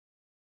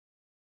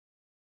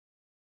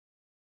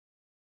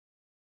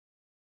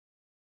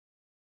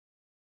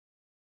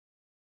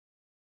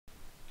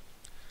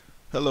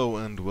Hello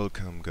and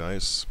welcome,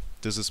 guys.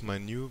 This is my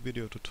new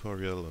video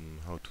tutorial on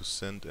how to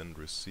send and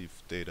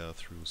receive data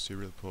through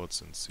serial ports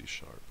in C#.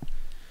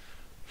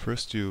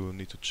 First you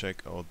need to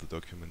check out the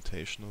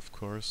documentation, of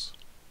course.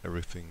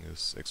 Everything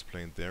is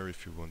explained there.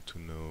 If you want to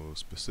know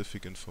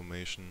specific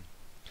information,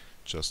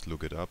 just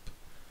look it up.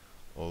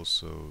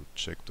 Also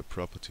check the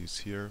properties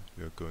here,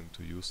 we are going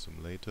to use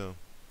them later.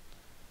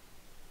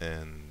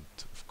 And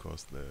of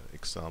course the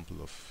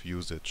example of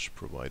usage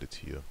provided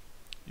here.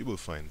 You will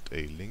find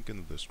a link in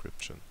the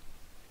description.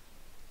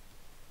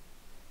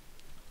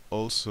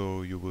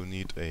 Also, you will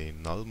need a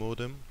null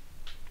modem.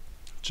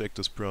 Check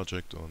this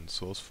project on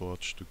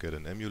SourceForge to get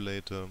an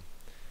emulator.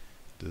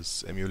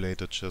 This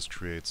emulator just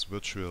creates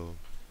virtual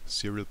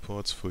serial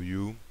ports for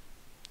you.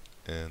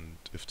 And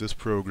if this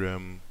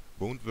program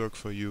won't work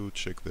for you,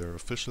 check their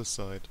official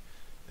site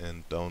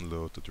and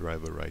download the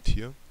driver right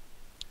here.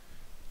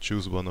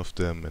 Choose one of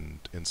them and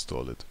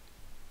install it.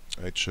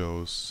 I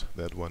chose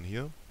that one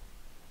here.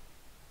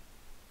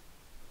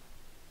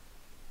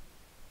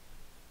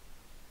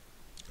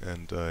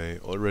 And I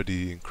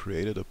already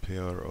created a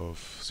pair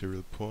of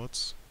serial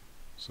ports,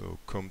 so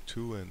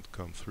COM2 and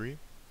COM3.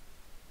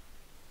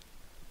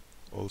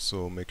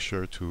 Also make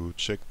sure to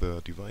check the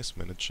device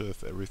manager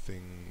if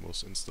everything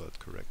was installed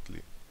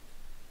correctly.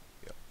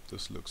 Yeah,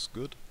 this looks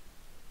good.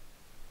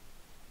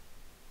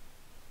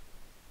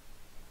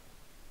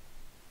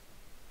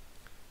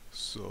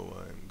 So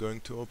I'm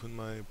going to open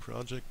my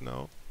project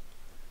now,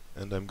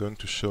 and I'm going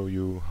to show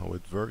you how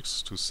it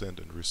works to send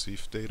and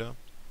receive data.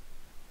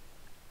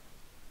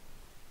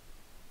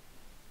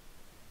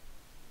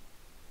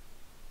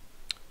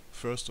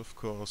 First, of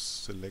course,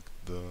 select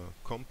the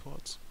COM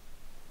ports,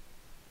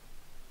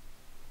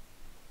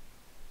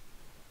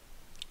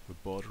 the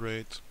baud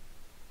rate,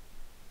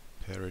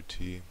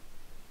 parity,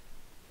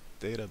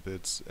 data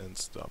bits and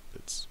stop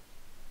bits.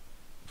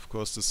 Of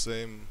course the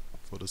same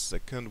for the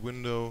second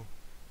window,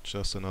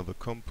 just another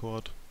COM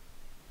port.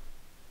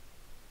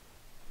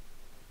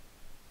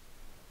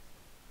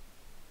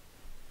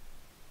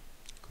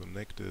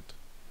 Connect it,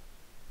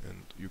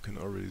 and you can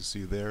already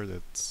see there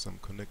that some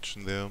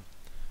connection there.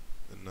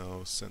 And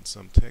now send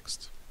some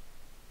text.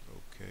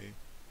 Okay,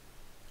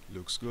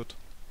 looks good.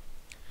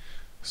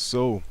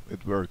 So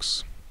it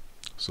works.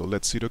 So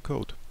let's see the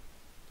code.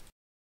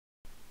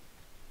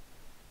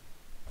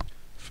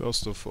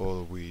 First of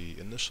all, we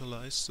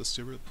initialize the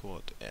serial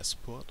port as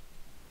port.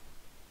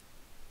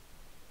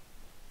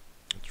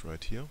 It's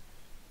right here.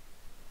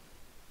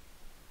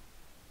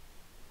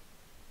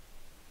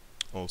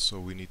 Also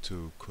we need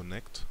to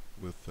connect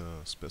with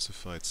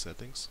specified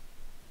settings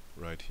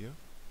right here.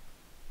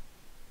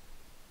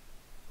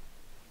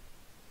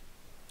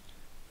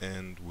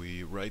 And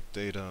we write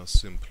data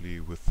simply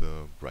with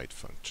the write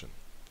function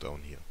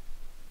down here.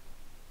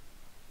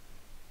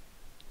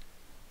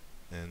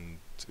 And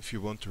if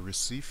you want to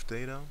receive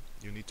data,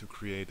 you need to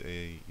create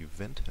a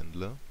event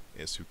handler,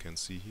 as you can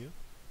see here.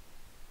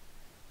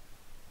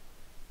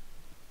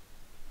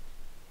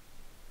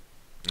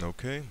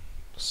 Okay,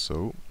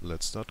 so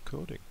let's start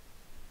coding.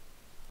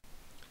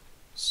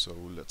 So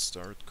let's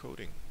start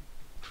coding.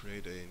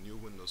 Create a new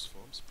Windows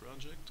Forms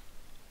project.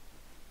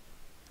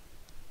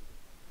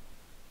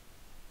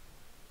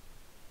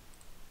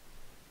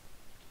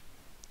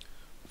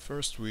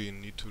 First we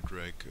need to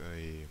drag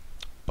a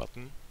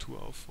button to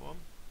our form.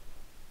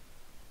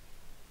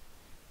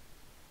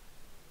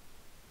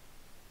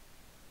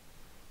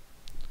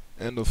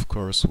 And of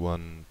course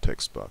one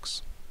text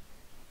box.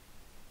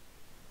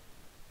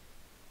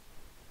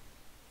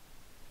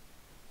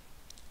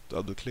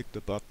 Double click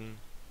the button.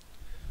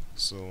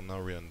 So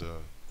now we're in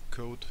the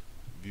code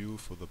view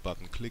for the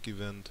button click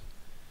event.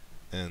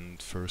 And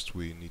first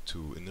we need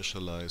to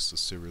initialize the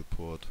serial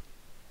port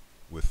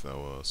with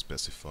our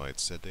specified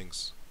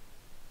settings.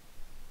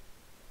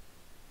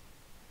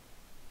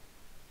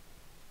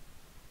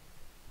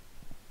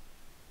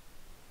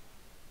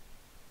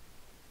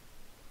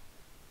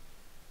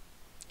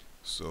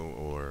 So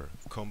our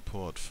COM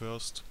port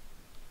first,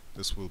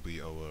 this will be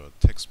our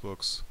text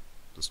box,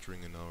 the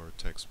string in our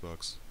text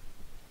box.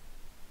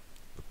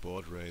 The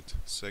baud rate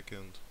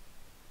second.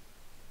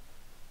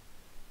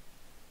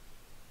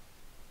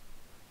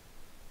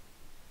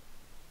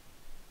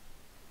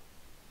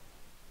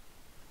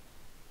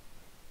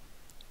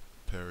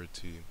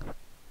 Parity.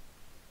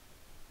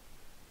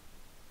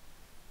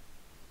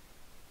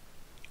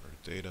 Our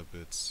data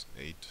bits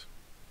 8,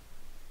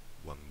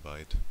 1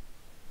 byte.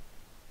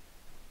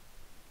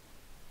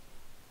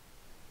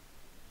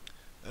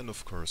 And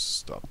of course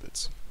stop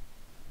bits.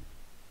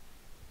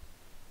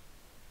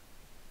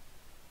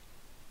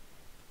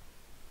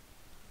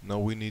 Now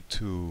we need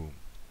to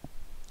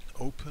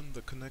open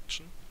the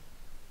connection.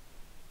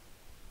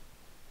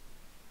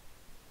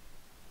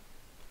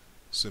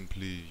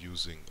 Simply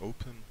using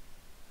open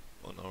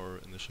on our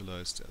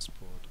initialized as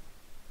port.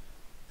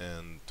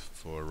 And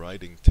for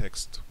writing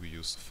text we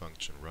use the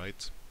function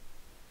write.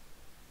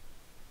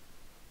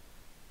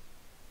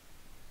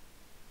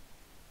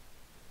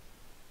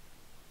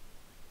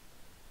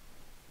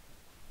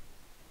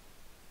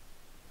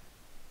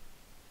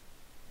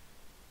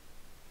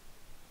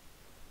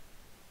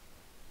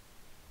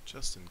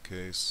 just in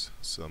case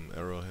some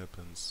error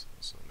happens,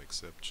 some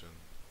exception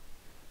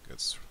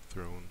gets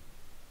thrown.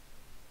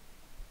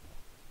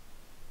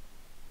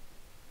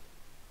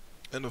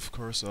 And of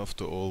course,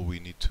 after all, we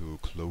need to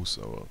close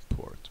our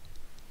port.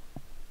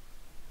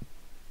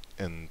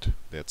 And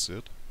that's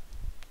it.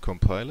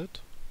 Compile it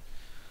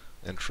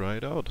and try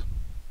it out.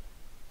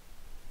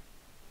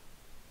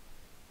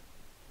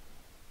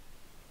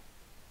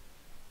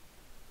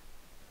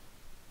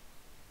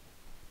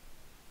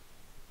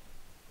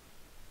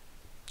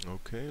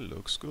 Okay,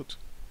 looks good.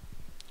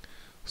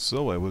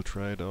 So I will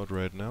try it out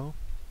right now.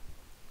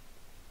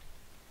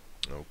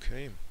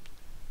 Okay,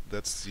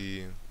 that's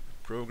the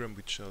program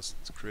we just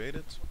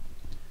created.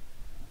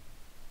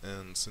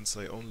 And since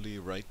I only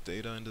write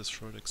data in this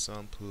short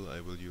example,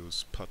 I will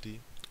use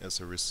Putty as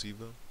a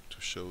receiver to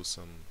show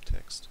some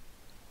text.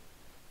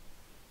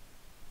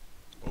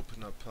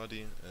 Open up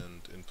Putty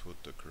and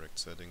input the correct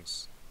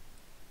settings,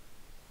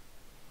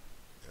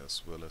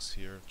 as well as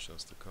here,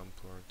 just the COM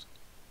port.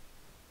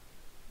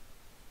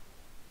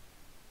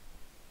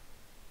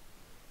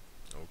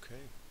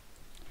 Okay.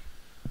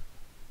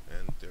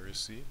 And there you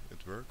see,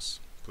 it works.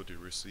 Putty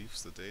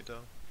receives the data.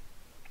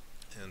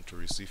 And to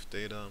receive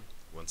data,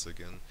 once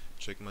again,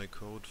 check my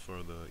code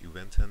for the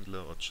event handler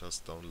or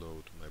just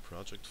download my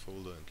project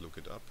folder and look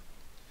it up.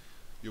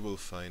 You will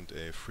find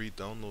a free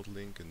download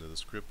link in the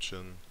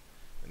description,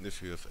 and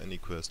if you have any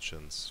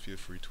questions, feel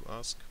free to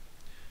ask.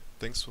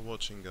 Thanks for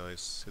watching,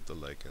 guys. Hit the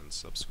like and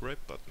subscribe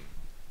button.